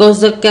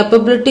 because the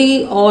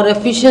capability or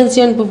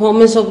efficiency and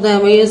performance of the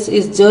MIS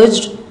is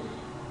judged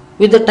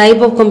with the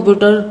type of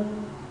computer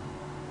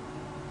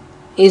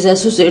is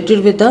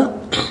associated with the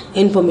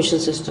information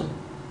system.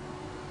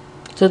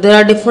 So there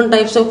are different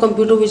types of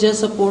computer which are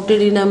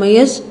supported in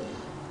MIS,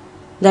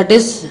 that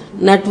is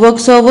network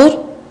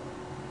server,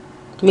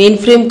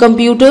 mainframe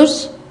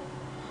computers,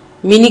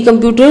 mini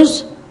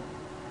computers,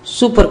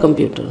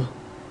 supercomputer.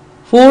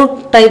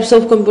 4 types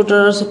of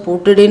computer are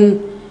supported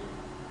in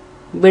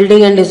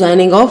building and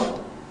designing of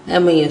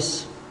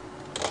MIS.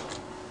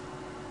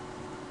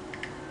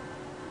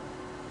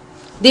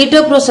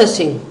 Data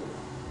processing.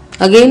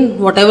 Again,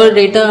 whatever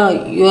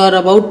data you are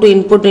about to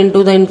input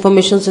into the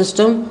information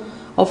system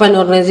of an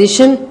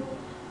organization,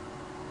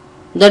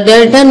 the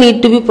data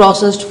need to be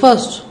processed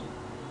first.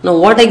 Now,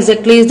 what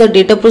exactly is the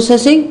data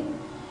processing?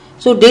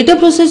 So, data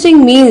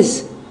processing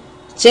means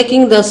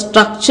checking the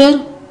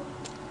structure,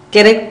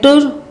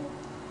 character,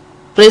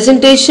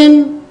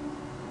 presentation,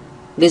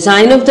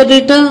 design of the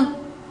data,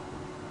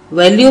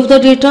 value of the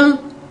data,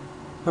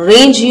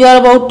 range you are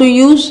about to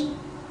use,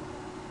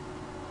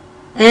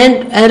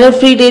 and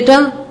error-free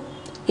data.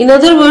 In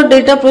other words,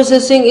 data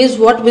processing is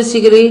what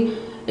basically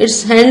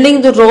it's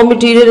handling the raw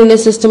material in a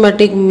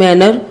systematic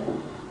manner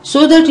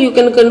so that you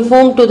can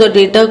conform to the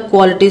data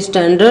quality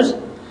standards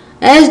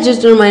as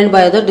determined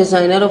by the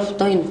designer of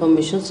the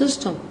information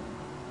system.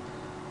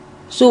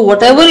 So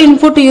whatever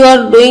input you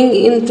are doing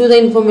into the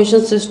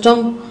information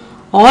system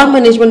or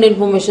management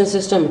information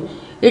system,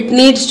 it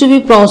needs to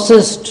be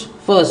processed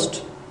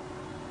first,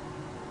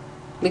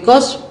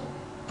 because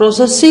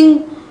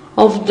processing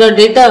of the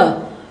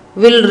data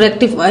will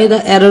rectify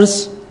the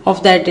errors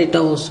of that data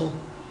also.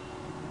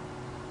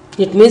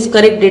 It means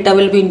correct data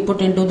will be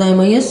input into the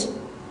MIS,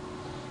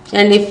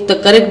 and if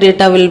the correct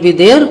data will be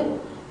there,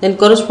 then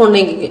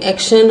corresponding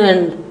action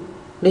and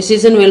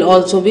decision will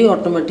also be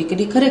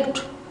automatically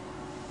correct.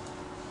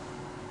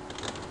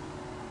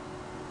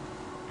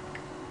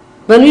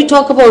 When we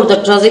talk about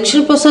the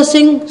transaction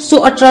processing,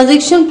 so a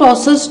transaction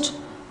processed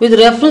with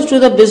reference to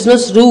the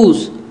business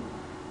rules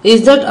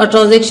is that a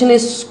transaction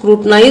is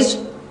scrutinized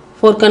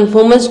for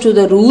conformance to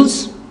the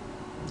rules,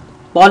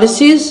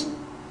 policies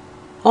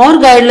or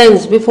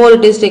guidelines before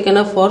it is taken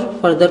up for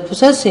further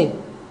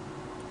processing.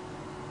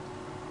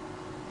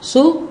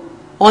 So,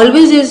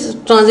 always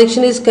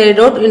transaction is carried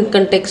out in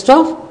context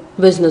of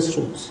business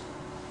rules.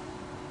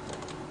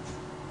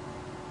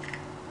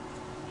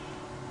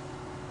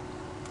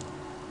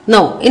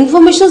 Now,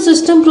 information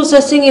system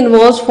processing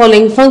involves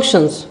following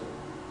functions.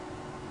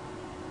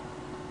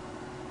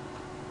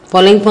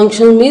 Following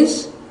function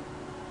means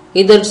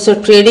either it's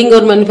a trading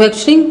or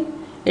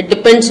manufacturing. It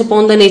depends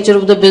upon the nature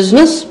of the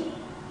business.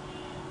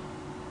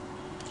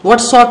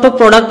 What sort of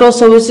product or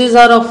services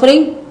are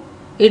offering?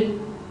 It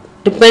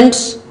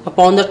depends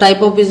upon the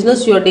type of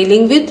business you are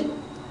dealing with.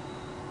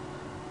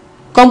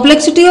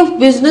 Complexity of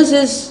business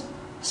is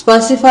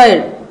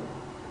specified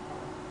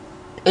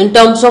in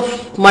terms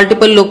of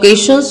multiple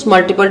locations,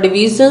 multiple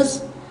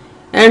divisions,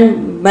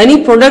 and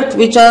many products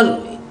which are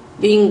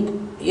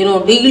being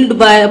dealt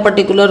by a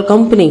particular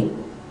company.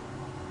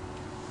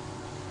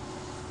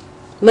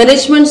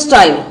 Management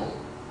style.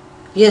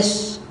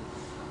 Yes.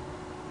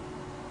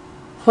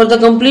 For the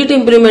complete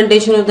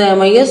implementation of the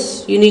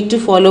MIS, you need to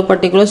follow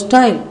particular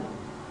style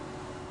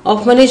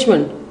of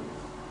management.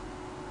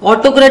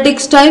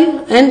 Autocratic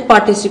style and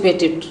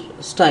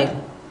participative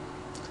style.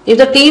 If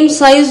the team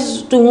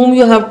size to whom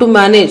you have to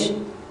manage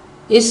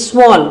is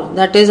small,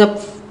 that is up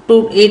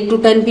to 8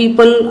 to 10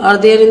 people are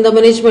there in the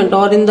management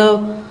or in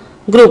the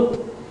group.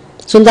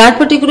 So in that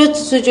particular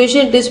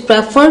situation it is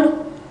preferred.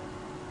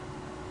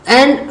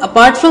 And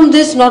apart from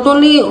this, not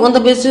only on the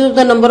basis of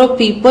the number of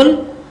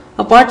people,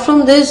 apart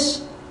from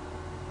this,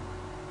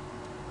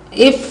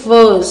 if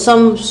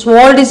some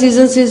small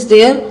decisions is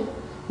there,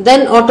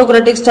 then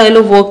autocratic style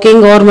of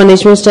working or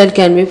management style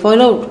can be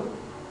followed.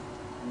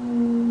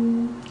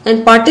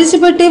 And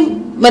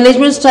participative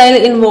management style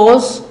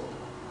involves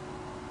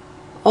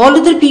all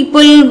other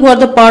people who are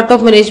the part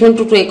of management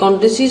to take on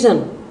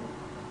decision.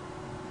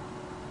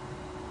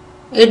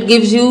 It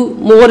gives you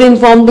more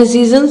informed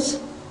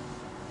decisions.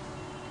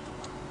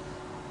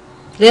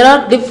 There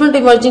are different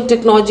emerging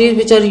technologies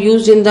which are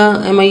used in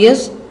the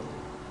MIS.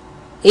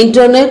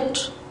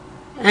 Internet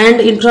and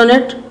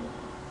intranet.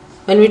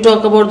 When we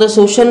talk about the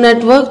social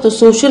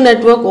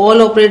network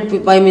all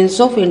operate by means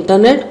of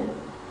internet.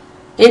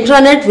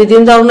 Intranet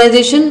within the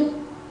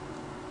organization.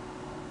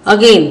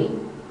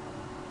 Again,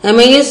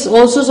 MIS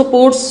also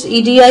supports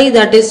EDI,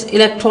 that is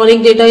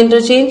electronic data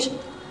interchange.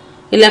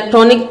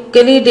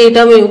 Electronically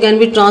data can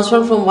be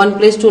transferred from one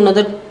place to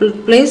another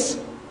place.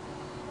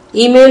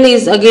 Email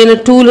is again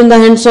a tool in the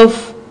hands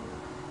of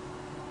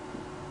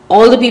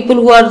all the people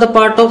who are the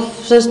part of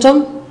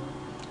system.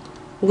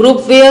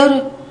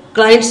 Groupware,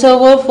 client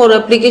server for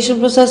application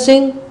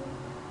processing.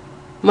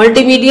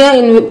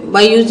 Multimedia,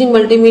 by using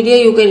multimedia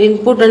you can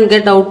input and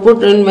get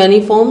output in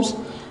many forms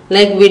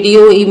like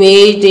video,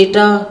 image,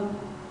 data,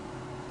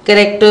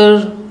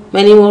 character,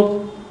 many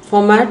more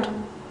format.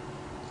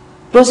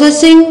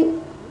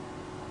 Processing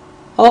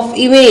of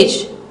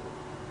image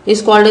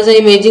is called as an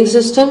imaging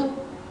system.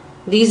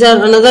 These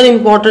are another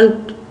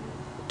important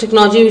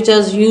technology which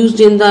is used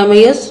in the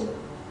MIS.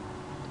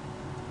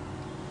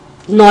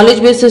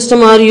 Knowledge based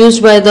system are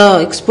used by the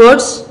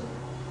experts.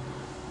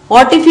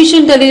 Artificial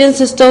intelligence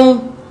system,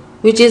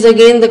 which is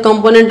again the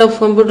component of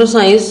computer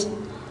science,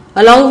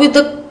 along with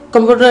the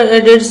computer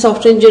aided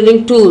software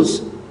engineering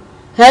tools,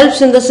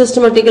 helps in the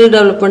systematical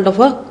development of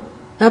a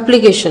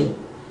application,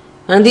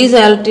 and these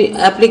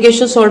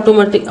applications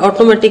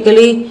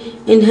automatically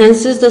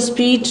enhances the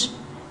speed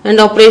and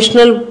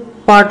operational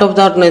part of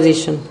the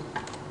organization.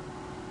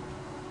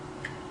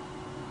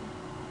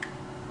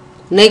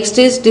 Next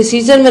is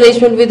decision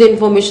management with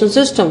information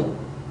system.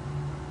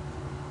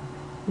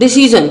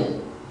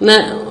 Decision.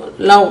 Now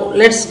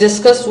let's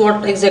discuss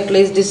what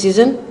exactly is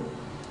decision.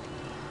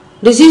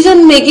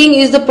 Decision making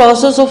is the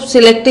process of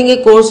selecting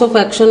a course of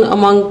action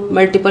among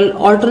multiple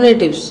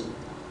alternatives.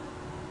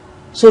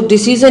 So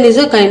decision is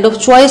a kind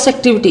of choice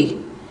activity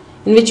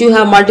in which you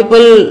have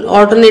multiple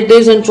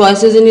alternatives and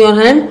choices in your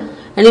hand,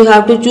 and you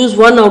have to choose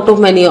one out of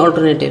many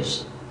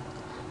alternatives.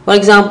 For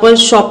example,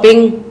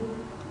 shopping,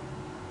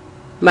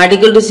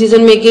 medical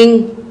decision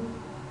making,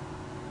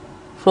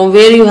 from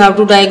where you have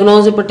to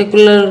diagnose a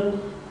particular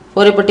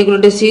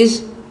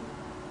disease,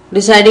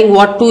 deciding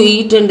what to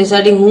eat and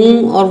deciding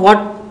whom or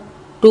what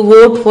to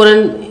vote for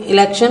an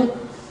election.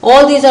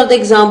 All these are the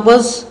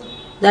examples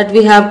that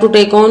we have to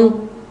take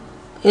on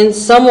in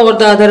some or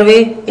the other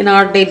way in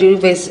our daily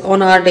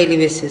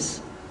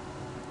basis.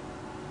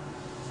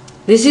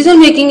 Decision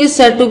making is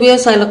said to be a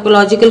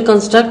psychological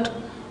construct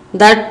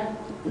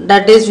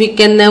that is, we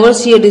can never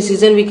see a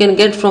decision we can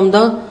get from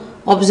the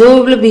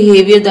observable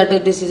behavior that a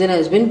decision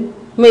has been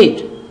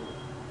made.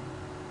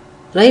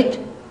 Right?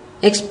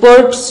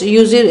 Experts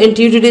use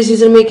intuitive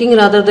decision making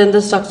rather than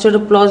the structured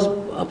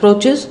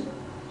approaches.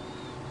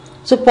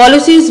 So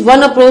policy is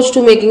one approach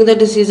to making the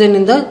decision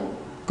in the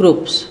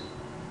groups.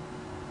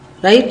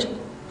 Right?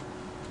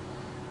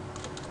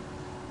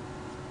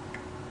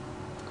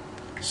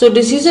 So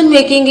decision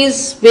making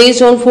is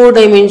based on 4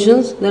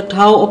 dimensions: that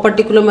how a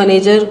particular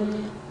manager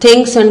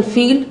thinks and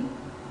feel,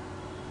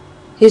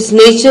 his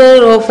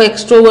nature of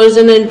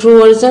extroversion and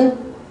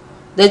introversion,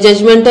 the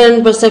judgmental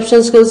and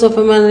perception skills of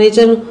a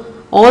manager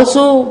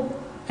also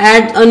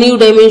add a new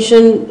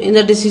dimension in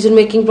the decision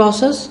making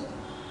process.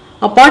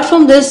 Apart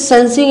from this,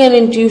 sensing and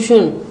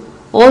intuition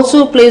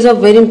also plays a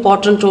very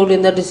important role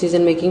in the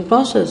decision making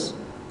process.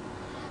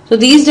 So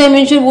these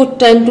dimensions would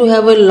tend to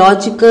have a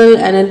logical,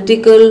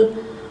 analytical,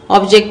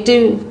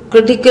 objective,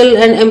 critical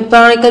and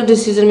empirical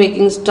decision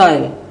making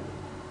style.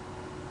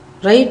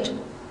 Right?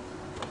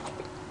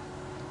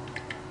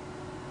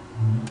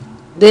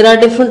 There are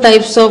different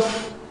types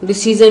of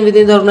decision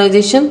within the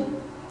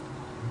organization.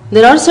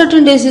 There are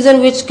certain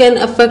decisions which can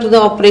affect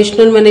the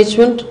operational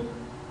management.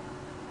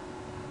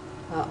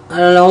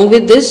 Along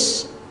with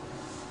this,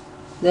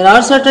 there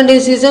are certain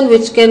decisions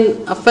which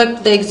can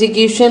affect the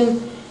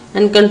execution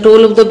and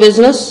control of the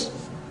business.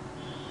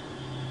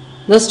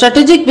 The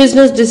strategic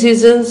business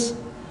decisions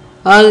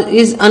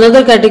is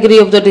another category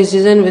of the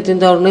decision within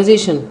the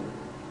organization.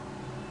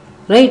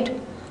 Right?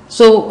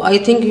 So I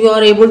think you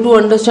are able to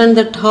understand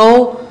that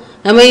how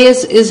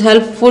MIS is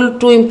helpful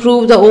to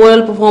improve the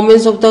overall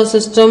performance of the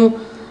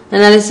system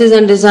analysis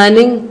and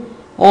designing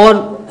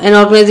or an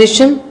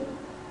organization.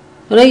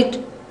 Right?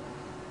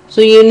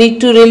 So you need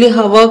to really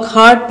work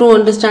hard to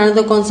understand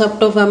the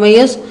concept of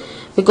MIS,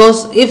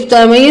 because if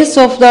the MIS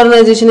of the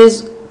organization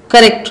is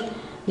correct,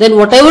 then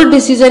whatever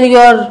decision you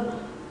are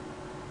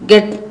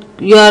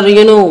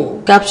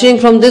capturing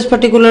from this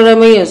particular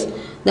MIS,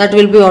 that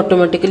will be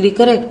automatically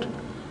correct.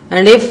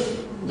 And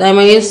if the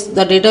MIS,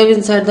 the data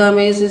inside the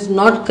MIS is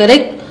not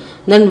correct,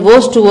 then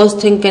worst to worst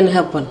thing can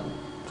happen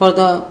for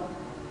the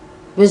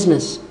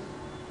business.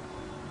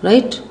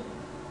 Right?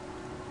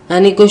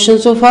 Any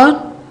questions so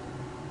far?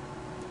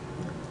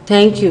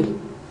 Thank you.